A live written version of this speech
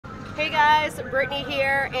Hey guys, Brittany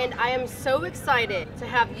here, and I am so excited to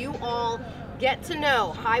have you all get to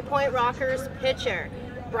know Highpoint Rocker's pitcher,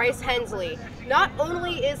 Bryce Hensley. Not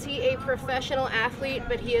only is he a professional athlete,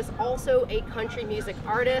 but he is also a country music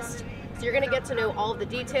artist. So you're going to get to know all of the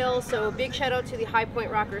details. So big shout out to the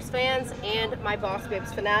Highpoint Rockers fans and my Boss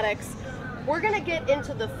Babes fanatics. We're going to get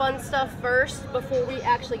into the fun stuff first before we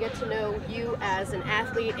actually get to know you as an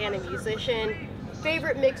athlete and a musician.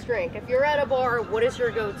 Favorite mixed drink? If you're at a bar, what is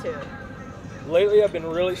your go-to? Lately, I've been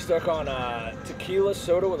really stuck on tequila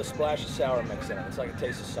soda with a splash of sour mix in it. It's like a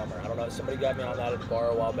taste of summer. I don't know, somebody got me on that at the bar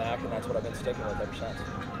a while back, and that's what I've been sticking with ever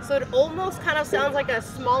since. So it almost kind of sounds like a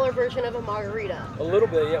smaller version of a margarita. A little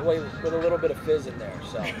bit, yeah, with a little bit of fizz in there.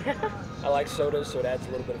 So I like sodas, so it adds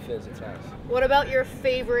a little bit of fizz. It's nice. What about your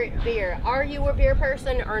favorite beer? Are you a beer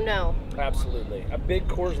person or no? Absolutely. A big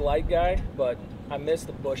Coors Light guy, but I miss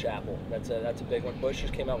the Busch Apple. That's a big one. Busch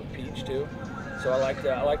just came out with peach too. So I like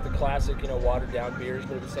the classic, watered down beers,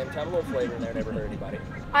 but at the same time, a little flavor in there never hurt anybody.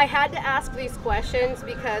 I had to ask these questions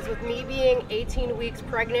because with me being 18 weeks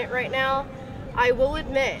pregnant right now, I will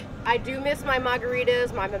admit, I do miss my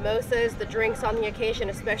margaritas, my mimosas, the drinks on the occasion,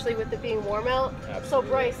 especially with it being warm out. Absolutely. So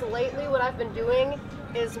Bryce, lately what I've been doing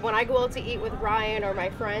is when I go out to eat with Ryan or my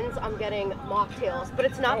friends, I'm getting mocktails. But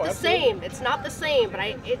it's not the same. It's not the same, but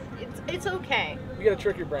it's okay. You gotta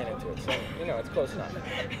trick your brain into it, so it's close enough.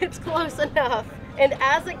 It's close enough. And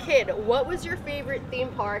as a kid, what was your favorite theme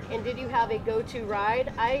park, and did you have a go-to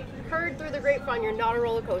ride? I heard through the grapevine you're not a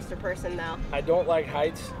roller coaster person though. I don't like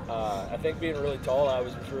heights. I think being really tall, I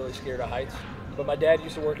was really scared of heights. But my dad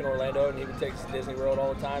used to work in Orlando, and he would take us to Disney World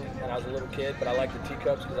all the time when I was a little kid. But I liked the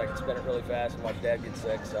teacups because I could spin it really fast and watch Dad get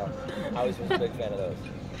sick. So I was a big fan of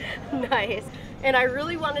those. Nice. And I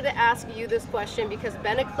really wanted to ask you this question because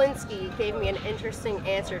Ben Aklinski gave me an interesting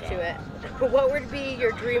answer to it. What would be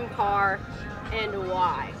your dream car and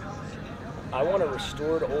why? I want a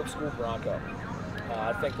restored old school Bronco.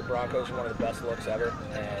 I think the Broncos are one of the best looks ever,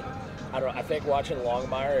 and I think watching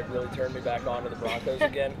Longmire, it really turned me back on to the Broncos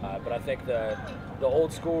again. But I think the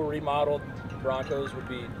old school remodeled Broncos would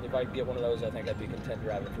be, if I could get one of those, I think I'd be content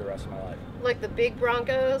driving for the rest of my life. Like the big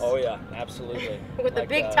Broncos? Oh yeah, absolutely. With the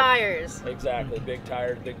big tires. Exactly, big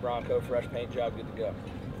tires, big Bronco, fresh paint job, good to go.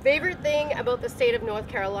 Favorite thing about the state of North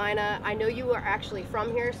Carolina? I know you are actually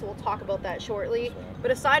from here, so we'll talk about that shortly.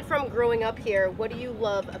 But aside from growing up here, what do you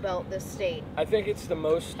love about this state? I think it's the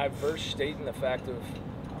most diverse state in the fact of,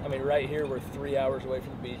 right here we're 3 hours away from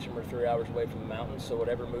the beach and we're 3 hours away from the mountains, so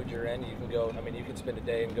whatever mood you're in, you can go, you can spend a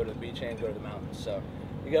day and go to the beach and go to the mountains. So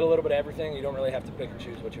you got a little bit of everything, you don't really have to pick and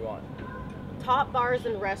choose what you want. Top bars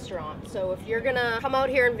and restaurants. So if you're gonna come out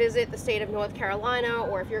here and visit the state of North Carolina,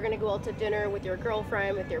 or if you're gonna go out to dinner with your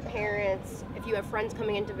girlfriend, with your parents, if you have friends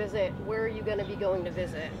coming in to visit, where are you gonna be going to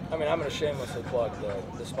visit? I'm gonna shamelessly plug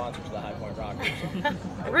the sponsors of the Highpoint Rockers.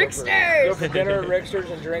 Ricksters! Go for dinner at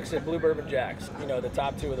Ricksters and drinks at Blue Bourbon Jack's. The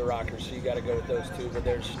top two of the Rockers, so you gotta go with those two. But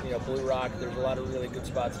there's, Blue Rock, there's a lot of really good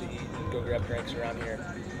spots to eat. You can go grab drinks around here.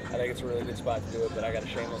 I think it's a really good spot to do it, but I got to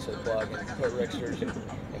shamelessly plug and put Ricksters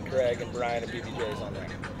and Craig and Brian and BBJ's on there.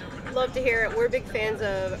 Love to hear it. We're big fans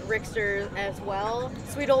of Ricksters as well.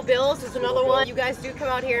 Sweet Old Bill's is another one. You guys do come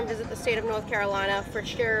out here and visit the state of North Carolina. For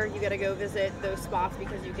sure, you got to go visit those spots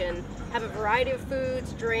because you can have a variety of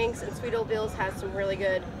foods, drinks, and Sweet Old Bill's has some really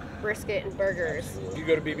good brisket and burgers. If you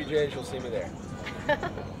go to BBJ's, you'll see me there.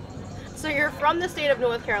 So you're from the state of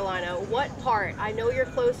North Carolina. What part? I know you're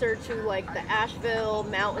closer to like the Asheville,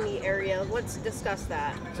 mountainy area. Let's discuss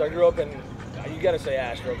that. So I grew up in, you got to say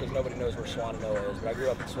Asheville because nobody knows where Swannanoa is, but I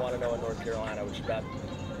grew up in Swannanoa, North Carolina, which is about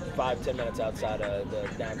 5-10 minutes outside of the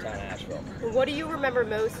downtown Asheville. What do you remember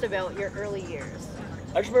most about your early years?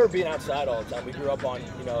 I just remember being outside all the time. We grew up on,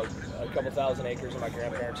 a couple thousand acres that my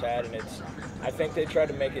grandparents had, and I think they tried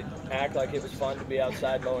to make it act like it was fun to be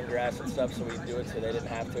outside mowing grass and stuff, so we'd do it so they didn't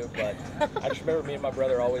have to. But I just remember me and my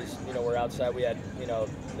brother always, were outside. We had,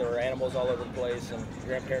 there were animals all over the place, and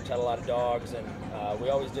grandparents had a lot of dogs, and we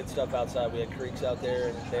always did stuff outside. We had creeks out there,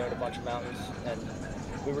 and they owned a bunch of mountains, and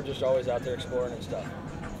we were just always out there exploring and stuff.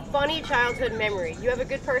 Funny childhood memory. You have a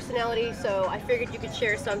good personality, so I figured you could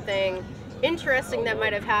share something interesting that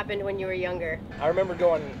might have happened when you were younger. I remember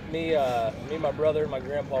going, me, my brother, and my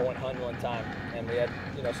grandpa went hunting one time, and we had,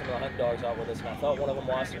 some of the hunt dogs out with us, and I thought one of them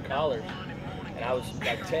lost their collar. And I was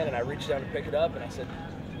like 10, and I reached down to pick it up, and I said,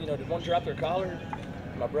 did one drop their collar?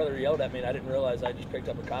 And my brother yelled at me, and I didn't realize I just picked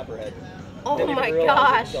up a copperhead. Oh didn't my even realize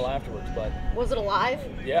gosh! it until afterwards, but was it alive?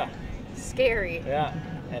 Yeah. Scary. Yeah.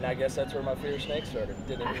 And I guess that's where my fear of snakes started.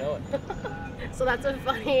 Didn't even know it. So that's a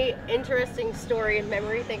funny, interesting story and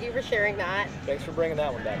memory. Thank you for sharing that. Thanks for bringing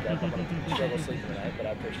that one back up. I'm going to struggle sleeping tonight, but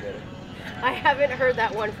I appreciate it. I haven't heard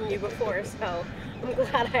that one from you before, so I'm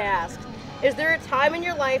glad I asked. Is there a time in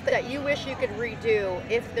your life that you wish you could redo,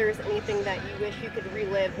 if there's anything that you wish you could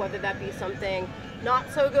relive, whether that be something not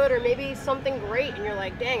so good or maybe something great, and you're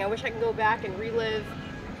like, dang, I wish I could go back and relive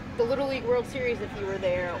the Little League World Series if you were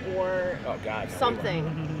there, or oh God, no,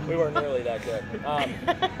 something? We weren't nearly that good.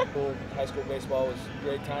 High school baseball was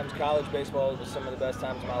great times. College baseball was some of the best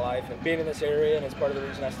times of my life. And being in this area, and it's part of the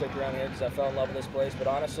reason I stick around here, because I fell in love with this place. But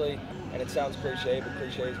honestly, and it sounds cliche, but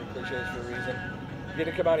cliches are cliches for a reason. Get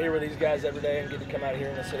to come out here with these guys every day and get to come out here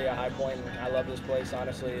in the city of Highpoint. And I love this place,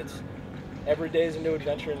 honestly. It's every day is a new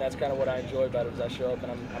adventure, and that's kind of what I enjoy about it. As I show up,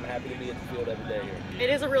 and I'm happy to be at the field every day here. It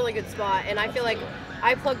is a really good spot, and I feel like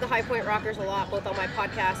I plug the Highpoint Rockers a lot, both on my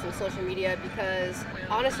podcast and social media, because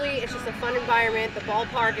honestly, it's just a fun environment. The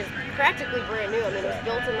ballpark is practically brand new. I mean, it was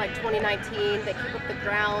built in like 2019. They keep up the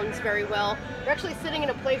grounds very well. We're actually sitting in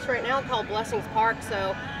a place right now called Blessings Park,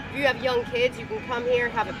 so if you have young kids, you can come here,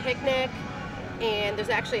 have a picnic. And there's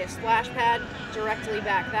actually a splash pad directly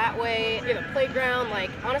back that way. You have a playground. Like,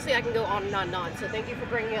 honestly, I can go on and on and on. So thank you for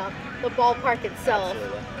bringing up the ballpark itself.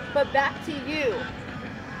 Absolutely. But back to you.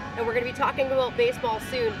 And we're going to be talking about baseball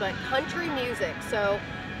soon, but country music. So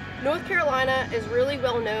North Carolina is really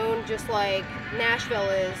well known, just like Nashville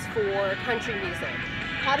is, for country music.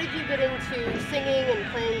 How did you get into singing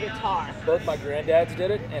and playing guitar? Both my granddads did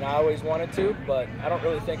it, and I always wanted to, but I don't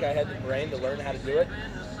really think I had the brain to learn how to do it.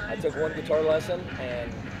 I took one guitar lesson,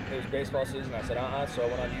 and it was baseball season. I said, so I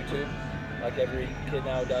went on YouTube, like every kid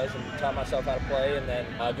now does, and taught myself how to play. And then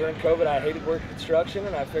during COVID, I hated work construction,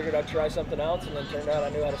 and I figured I'd try something else, and then turned out I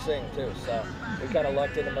knew how to sing, too. So we kind of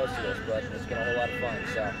lucked into most of this, but it's been a whole lot of fun.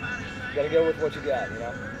 So you got to go with what you got, you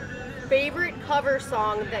know? Favorite cover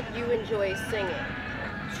song that you enjoy singing?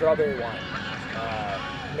 Strawberry Wine.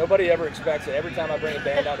 Nobody ever expects it. Every time I bring a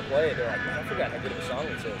band out to play it, they're like, man, I forgot how good of a song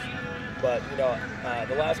this is. But, you know,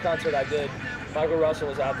 the last concert I did, Michael Russell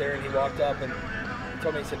was out there, and he walked up and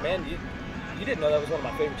told me, he said, man, you didn't know that was one of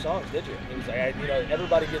my favorite songs, did you? He was like, you know,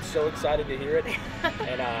 everybody gets so excited to hear it.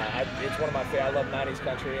 And it's one of my favorites. I love 90s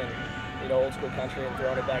country and, you know, old school country, and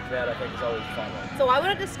throwing it back to that, I think, is always a fun one. So I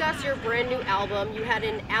want to discuss your brand new album. You had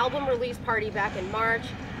an album release party back in March.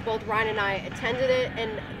 Both Ryan and I attended it,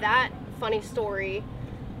 and that funny story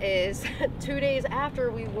is 2 days after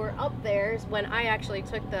we were up there is when I actually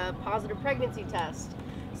took the positive pregnancy test.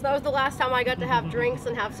 So that was the last time I got to have drinks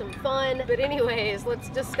and have some fun. But anyways, let's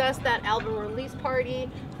discuss that album release party.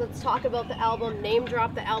 Let's talk about the album, name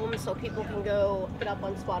drop the album so people can go pick it up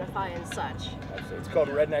on Spotify and such. It's called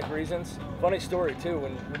Redneck Reasons. Funny story too,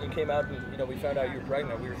 when you came out and, you know, we found out you were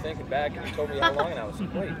pregnant, we were thinking back, and you told me how long, and I was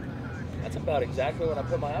like, wait, that's about exactly when I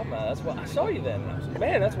put my album out. That's why I saw you then. And I was like,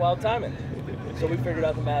 man, that's wild timing. So we figured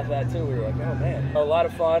out the math of that too. We were like, oh man. A lot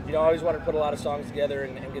of fun. You know, I always wanted to put a lot of songs together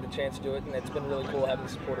and get a chance to do it, and it's been really cool having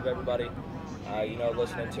the support of everybody, you know,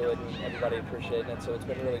 listening to it and everybody appreciating it. So it's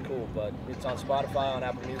been really cool. But it's on Spotify, on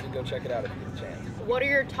Apple Music. Go check it out if you get a chance. What are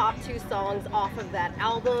your top 2 songs off of that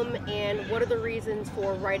album, and what are the reasons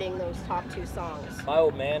for writing those top 2 songs? My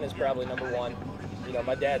Old Man is probably number 1. You know,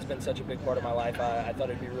 my dad's been such a big part of my life. I thought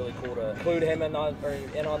it'd be really cool to include him in on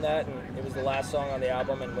that, and it was the last song on the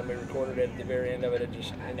album, and when we recorded it at the very end of it, it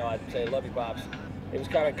just, you know, I'd say, love you, Pops. It was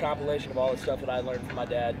kind of a compilation of all the stuff that I learned from my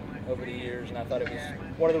dad over the years, and I thought it was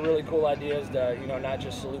one of the really cool ideas to, you know, not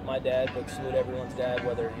just salute my dad, but salute everyone's dad,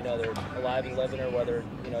 whether, you know, they're alive and living, or whether,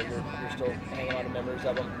 you know, you're still hanging on to memories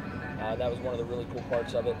of them. That was one of the really cool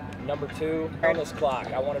parts of it. Number 2, On This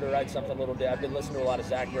Clock. I wanted to write something a little different. I've been listening to a lot of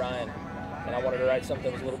Zach Bryan, and I wanted to write something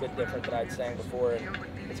that was a little bit different than I'd sang before. And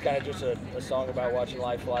it's kind of just a song about watching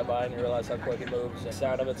life fly by, and you realize how quick it moves. The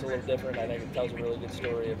sound of it's a little different. I think it tells a really good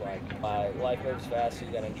story of, like, life moves fast, so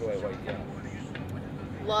you gotta enjoy it while you can.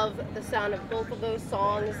 Love the sound of both of those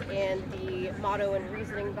songs and the motto and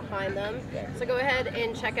reasoning behind them. So go ahead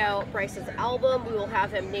and check out Bryce's album. We will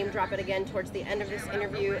have him name drop it again towards the end of this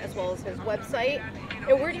interview, as well as his website.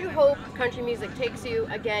 And where do you hope country music takes you?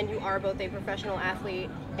 Again, you are both a professional athlete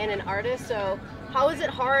and an artist, so how is it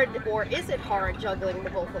hard, or is it hard, juggling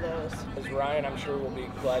the both of those? As Ryan, I'm sure, will be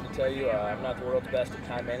glad to tell you, I'm not the world's best at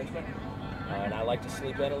time management, and I like to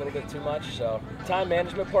sleep in a little bit too much, so time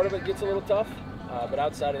management part of it gets a little tough. But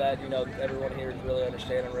outside of that, you know, everyone here is really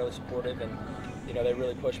understanding, really supportive, and, you know, they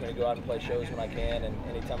really push me to go out and play shows when I can, and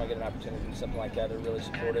anytime I get an opportunity to do something like that, they're really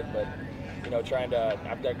supportive. But, you know,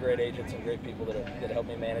 I've got great agents and great people that help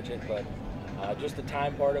me manage it, but just the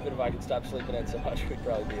time part of it, if I could stop sleeping in so much, we'd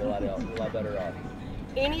probably be a lot better off.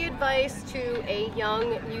 Any advice to a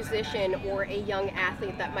young musician or a young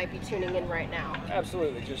athlete that might be tuning in right now?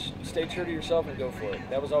 Absolutely. Just stay true to yourself and go for it.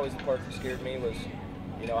 That was always the part that scared me was,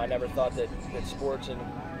 you know, I never thought that sports and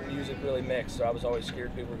music really mixed, so I was always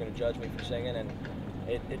scared people were going to judge me for singing, and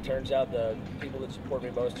it turns out the people that support me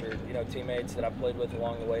most are, you know, teammates that I played with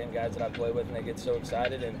along the way and guys that I play with, and they get so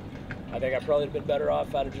excited. And I think I probably would have been better off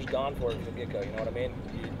if I'd have just gone for it from the get-go, you know what I mean?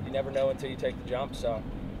 You never know until you take the jump, so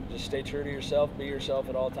just stay true to yourself, be yourself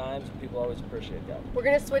at all times, and people always appreciate that. We're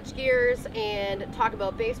going to switch gears and talk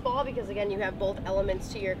about baseball because, again, you have both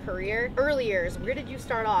elements to your career. Early years, where did you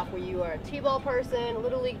start off? Were you a T-ball person, a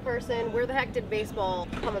Little League person? Where the heck did baseball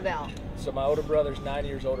come about? So my older brother's 9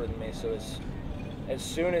 years older than me, so as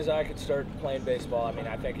soon as I could start playing baseball, I mean,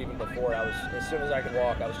 I think even before as soon as I could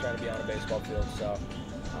walk, I was trying to be on a baseball field. So,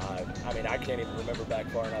 I mean, I can't even remember back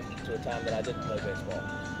far enough to a time that I didn't play baseball.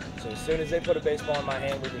 So as soon as they put a baseball in my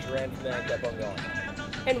hand, we just ran from there and kept on going.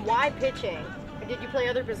 And why pitching? Or did you play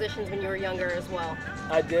other positions when you were younger as well?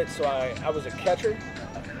 I did. So I was a catcher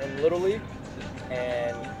in Little League,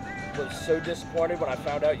 and was so disappointed when I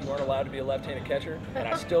found out you weren't allowed to be a left-handed catcher, and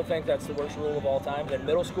I still think that's the worst rule of all time. In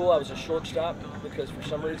middle school, I was a shortstop because for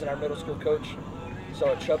some reason our middle school coach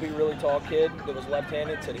saw a chubby, really tall kid that was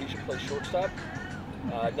left-handed, said he should play shortstop.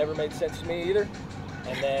 It never made sense to me either.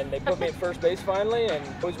 And then they put me at first base finally, and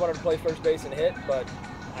I always wanted to play first base and hit, but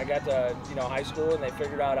I got to, you know, high school and they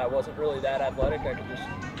figured out I wasn't really that athletic. I could just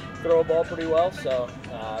throw a ball pretty well. So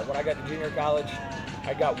when I got to junior college,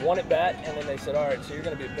 I got one at bat, and then they said, all right, so you're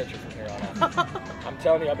going to be a pitcher from here on out. I'm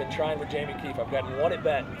telling you, I've been trying with Jamie Keefe. I've gotten one at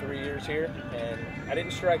bat in 3 years here, and I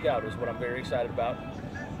didn't strike out, is what I'm very excited about.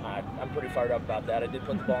 I'm pretty fired up about that. I did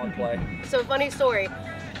put the ball in play. So, funny story.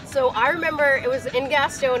 So I remember it was in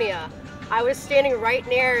Gastonia. I was standing right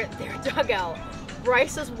near their dugout.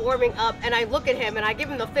 Bryce is warming up, and I look at him, and I give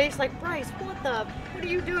him the face like, Bryce, what are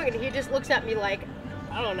you doing? And he just looks at me like,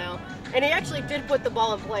 I don't know. And he actually did put the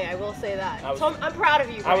ball in play, I will say that. So I'm proud of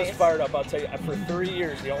you, Bryce. I was fired up, I'll tell you. For 3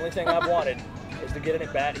 years, the only thing I've wanted is to get an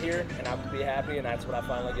at bat here, and I would be happy, and that's what I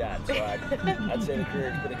finally got. So I'd say the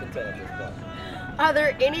career is pretty content at this point. Are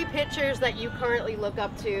there any pitchers that you currently look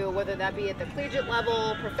up to, whether that be at the collegiate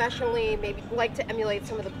level, professionally, maybe like to emulate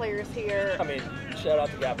some of the players here? I mean, shout out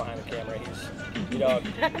to the guy behind the camera. He's, you know,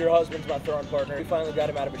 your husband's my throwing partner. We finally got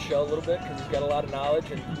him out of his shell a little bit because he's got a lot of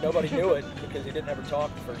knowledge, and nobody knew it because he didn't ever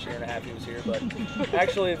talk the first year and a half he was here. But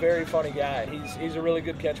actually a very funny guy. He's a really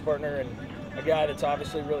good catch partner and a guy that's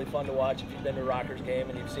obviously really fun to watch. If you've been to a Rockers game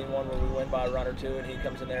and you've seen one where we win by a run or two and he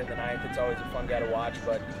comes in there in the ninth, it's always a fun guy to watch.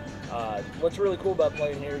 But what's really cool about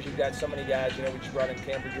playing here is you've got so many guys. You know, we just brought in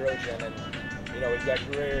Camper Droshan, and you know, we've got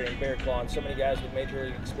Greer and Bear Claw, and so many guys with major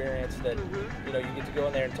league experience that you know, you get to go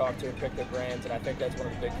in there and talk to and pick their brains. And I think that's one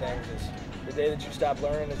of the big things is the day that you stop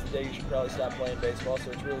learning is the day you should probably stop playing baseball. So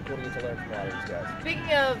it's really cool to get to learn from a lot of these guys.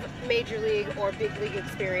 Speaking of major league or big league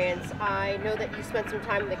experience, I know that you spent some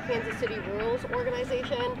time in the Kansas City Royals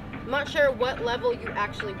organization. I'm not sure what level you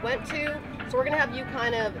actually went to, so we're going to have you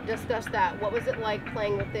kind of discuss that. What was it like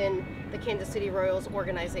playing within the Kansas City Royals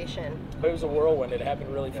organization? It was a whirlwind. It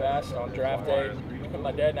happened really fast on draft day.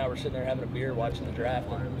 My dad and I were sitting there having a beer watching the draft,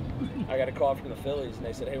 and I got a call from the Phillies, and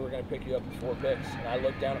they said, hey, we're going to pick you up with 4 picks. And I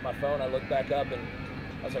looked down at my phone, I looked back up, and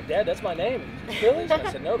I was like, Dad, that's my name. The Phillies? And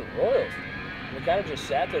I said, no, the Royals. And we kind of just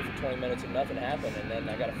sat there for 20 minutes and nothing happened. And then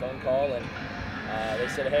I got a phone call, and they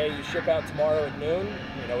said, hey, you ship out tomorrow at noon.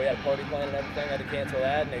 You know, we had a party plan and everything. I had to cancel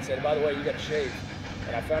that. And they said, by the way, you got to shave.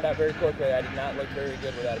 And I found out very quickly I did not look very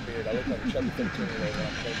good without a beard. I looked like a chubby 13-year-old when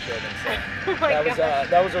I played shaving. So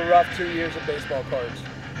that was a rough 2 years of baseball cards.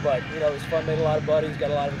 But, you know, it was fun, made a lot of buddies, got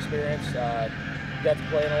a lot of experience, got to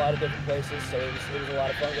play in a lot of different places, so it was a lot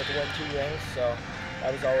of fun, got to win 2 rings, so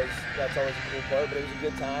that's always a cool part, but it was a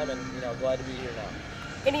good time, and, you know, glad to be here now.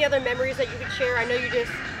 Any other memories that you could share? I know you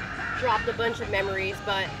just dropped a bunch of memories,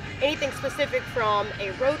 but anything specific from a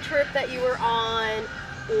road trip that you were on,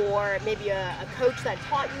 or maybe a coach that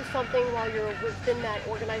taught you something while you were within that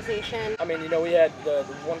organization? I mean, you know, we had the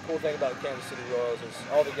one cool thing about the Kansas City Royals is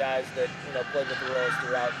all the guys that, you know, played with the Royals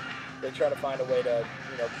throughout, they try to find a way to,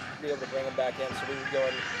 you know, be able to bring them back in. So we would go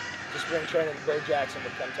in to spring training, Bo Jackson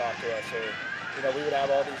would come talk to us, or, you know, we would have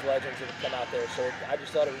all these legends that would come out there. So I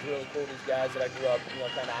just thought it was really cool, these guys that I grew up, you know,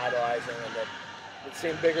 kind of idolizing, and that it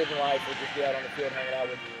seemed bigger than life would just be out on the field hanging out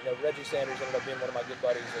with you. You know, Reggie Sanders ended up being one of my good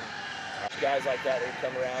buddies, and guys like that would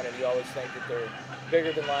come around and you always think that they're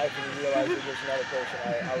bigger than life and you realize that there's another person.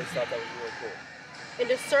 I always thought that was really cool. And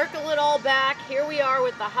to circle it all back, here we are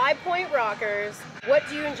with the Highpoint Rockers. What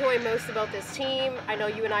do you enjoy most about this team? I know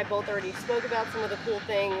you and I both already spoke about some of the cool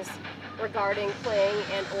things regarding playing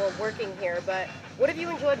and or working here, but what have you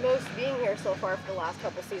enjoyed most being here so far for the last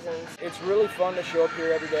couple seasons? It's really fun to show up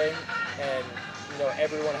here every day, and you know,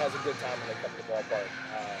 everyone has a good time when they come to the ballpark.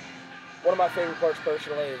 One of my favorite parts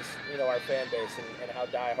personally is, you know, our fan base and how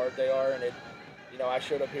diehard they are, and you know, I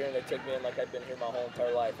showed up here and they took me in like I'd been here my whole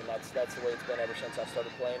entire life, and that's the way it's been ever since I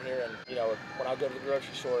started playing here. And you know, when I go to the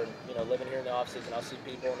grocery store and you know, living here in the off season, I'll see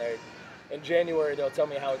people and they, in January, they'll tell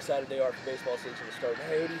me how excited they are for baseball season to start.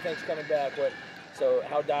 Hey, who do you think's coming back? What? So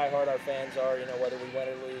how diehard our fans are, you know, whether we win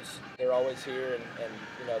or lose, they're always here, and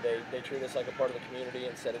you know, they treat us like a part of the community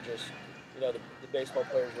instead of just, you know, the baseball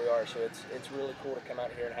players we are. So it's really cool to come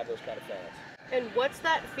out here and have those kind of fans. And what's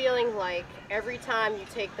that feeling like every time you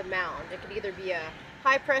take the mound? It could either be a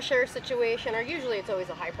high pressure situation, or usually it's always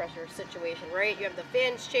a high pressure situation, right? You have the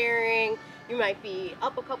fans cheering, you might be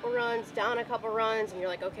up a couple runs, down a couple runs, and you're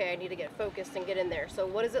like, okay, I need to get focused and get in there. So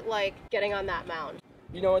what is it like getting on that mound?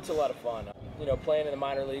 You know, it's a lot of fun. You know, playing in the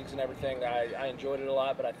minor leagues and everything, I enjoyed it a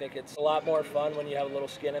lot, but I think it's a lot more fun when you have a little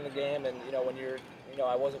skin in the game, and you know, when you're, you know,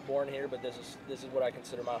 I wasn't born here, but this is what I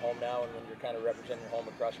consider my home now, and when you're kind of representing your home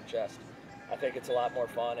across your chest, I think it's a lot more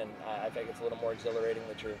fun, and I think it's a little more exhilarating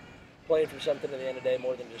that you're playing for something at the end of the day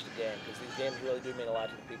more than just a game, because these games really do mean a lot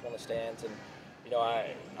to the people in the stands. And you know, I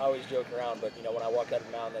always joke around, but you know, when I walk out of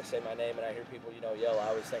the mound and they say my name and I hear people, you know, yell, I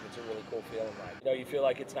always think it's a really cool feeling. Like, you know, you feel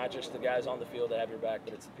like it's not just the guys on the field that have your back,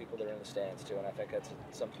 but it's the people that are in the stands too, and I think that's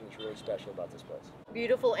something that's really special about this place.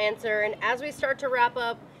 Beautiful answer. And as we start to wrap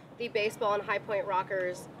up the baseball and Highpoint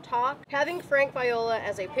Rockers talk, having Frank Viola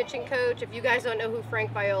as a pitching coach, if you guys don't know who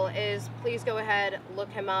Frank Viola is, please go ahead, look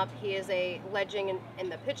him up. He is a legend in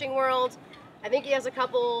the pitching world. I think he has a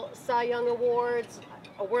couple Cy Young awards,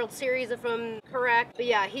 a World Series if I'm correct. But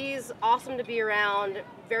yeah, he's awesome to be around,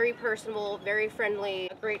 very personable, very friendly,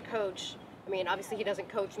 a great coach. I mean, obviously he doesn't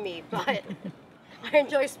coach me, but I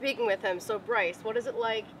enjoy speaking with him. So Bryce, what is it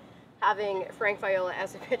like having Frank Viola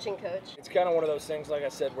as a pitching coach? It's kind of one of those things, like I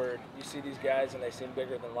said, where you see these guys and they seem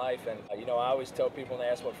bigger than life. And you know, I always tell people when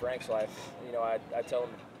they ask what Frank's like, you know, I tell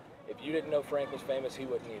them, if you didn't know Frank was famous, he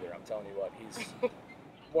wouldn't either. I'm telling you what, he's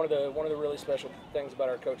one of the really special things about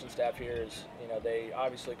our coaching staff here is, you know, they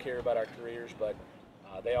obviously care about our careers, but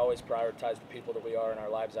they always prioritize the people that we are in our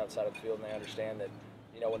lives outside of the field, and they understand that,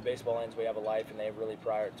 you know, when baseball ends, we have a life, and they really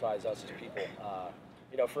prioritize us as people.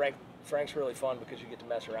 You know, Frank's really fun because you get to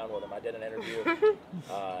mess around with him. I did an interview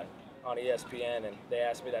on ESPN, and they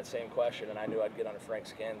asked me that same question, and I knew I'd get under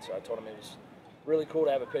Frank's skin, so I told him it was really cool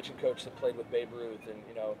to have a pitching coach that played with Babe Ruth, and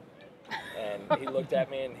you know, and he looked at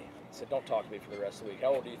me and he said, "Don't talk to me for the rest of the week.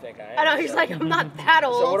 How old do you think I am?" I know, he's like, I'm not that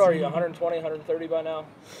old. So what are you, 120, 130 by now?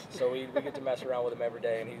 So we get to mess around with him every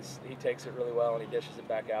day, and he takes it really well, and he dishes it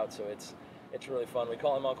back out, so it's really fun. We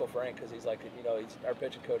call him Uncle Frank because he's like, you know, he's our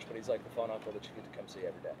pitching coach, but he's like the fun uncle that you get to come see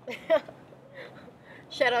every day.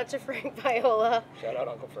 Shout out to Frank Viola. Shout out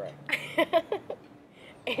Uncle Frank.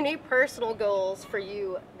 Any personal goals for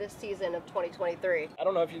you this season of 2023? I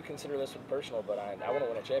don't know if you consider this one personal, but I want to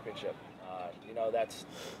win a championship. You know, that's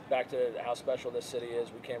back to how special this city is.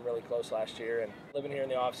 We came really close last year, and living here in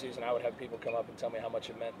the off season, I would have people come up and tell me how much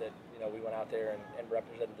it meant that, you know, we went out there and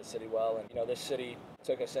represented the city well. And you know, this city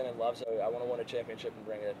took us in and loves it. I want to win a championship and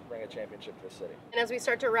bring a championship to the city. And as we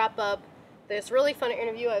start to wrap up this really fun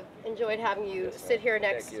interview, I've enjoyed having you sit here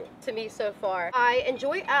next to me so far. I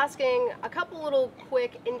enjoy asking a couple little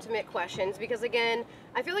quick intimate questions because, again,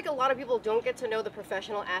 I feel like a lot of people don't get to know the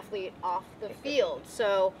professional athlete off the field.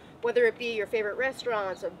 So whether it be your favorite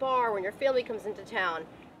restaurants, a bar, when your family comes into town,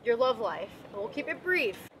 your love life. We'll keep it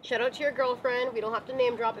brief. Shout out to your girlfriend. We don't have to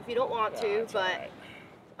name drop if you don't want to, but right.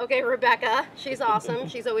 Okay, Rebecca, she's awesome.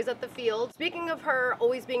 She's always at the field. Speaking of her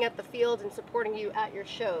always being at the field and supporting you at your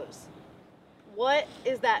shows, what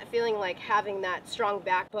is that feeling like, having that strong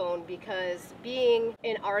backbone? Because being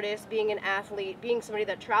an artist, being an athlete, being somebody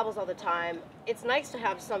that travels all the time, it's nice to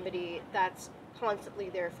have somebody that's constantly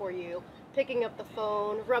there for you, picking up the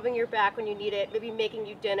phone, rubbing your back when you need it, maybe making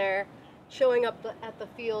you dinner, showing up at the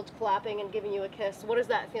field, clapping and giving you a kiss. What is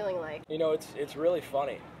that feeling like? You know, it's really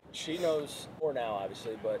funny. She knows more now,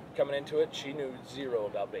 obviously, but coming into it, she knew zero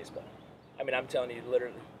about baseball. I mean, I'm telling you,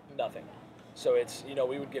 literally nothing. So it's, you know,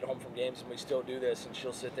 we would get home from games and we still do this, and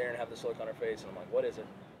she'll sit there and have this look on her face, and I'm like, what is it?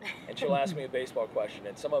 And she'll ask me a baseball question,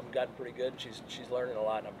 and some of them gotten pretty good, and she's learning a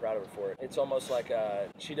lot, and I'm proud of her for it. It's almost like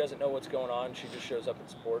she doesn't know what's going on, she just shows up and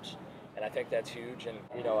supports, and I think that's huge. And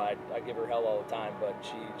you know, I give her hell all the time, but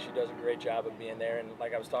she does a great job of being there. And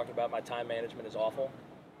like I was talking about, my time management is awful,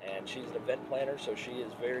 and she's an event planner, so she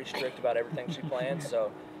is very strict about everything she plans.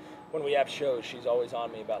 So when we have shows, she's always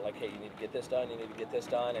on me about like, hey, you need to get this done, you need to get this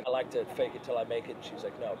done. And I like to fake it till I make it. And she's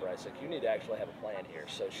like, no, Bryce, like, you need to actually have a plan here.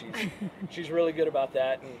 So she's really good about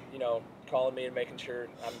that, and you know, calling me and making sure.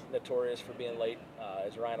 I'm notorious for being late.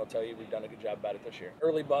 As Ryan will tell you, we've done a good job about it this year.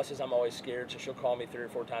 Early buses, I'm always scared, so she'll call me 3 or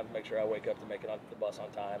 4 times to make sure I wake up to make it on the bus on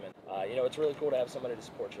time. And you know, it's really cool to have somebody to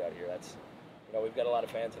support you out here. you know, we've got a lot of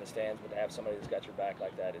fans in the stands, but to have somebody that's got your back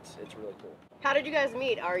like that, it's really cool. How did you guys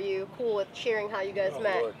meet? Are you cool with sharing how you guys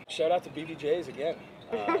met? Lord. Shout out to BBJ's again.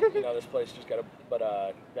 You know, this place just got a, but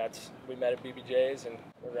we met at BBJ's and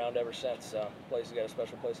we're around ever since. So the place has got a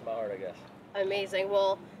special place in my heart, I guess. Amazing.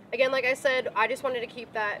 Well, again, like I said, I just wanted to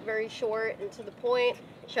keep that very short and to the point.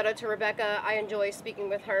 Shout out to Rebecca. I enjoy speaking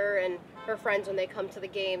with her and her friends when they come to the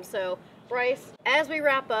game. So, Bryce, as we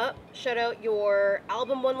wrap up, shout out your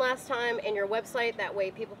album one last time and your website. That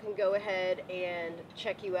way people can go ahead and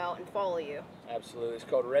check you out and follow you. Absolutely. It's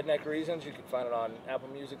called Redneck Reasons. You can find it on Apple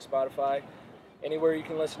Music, Spotify, anywhere you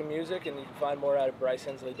can listen to music, and you can find more out at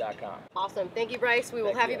brycehensley.com. Awesome. Thank you, Bryce. We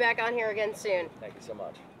will have you back on here again soon. Thank you so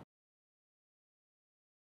much.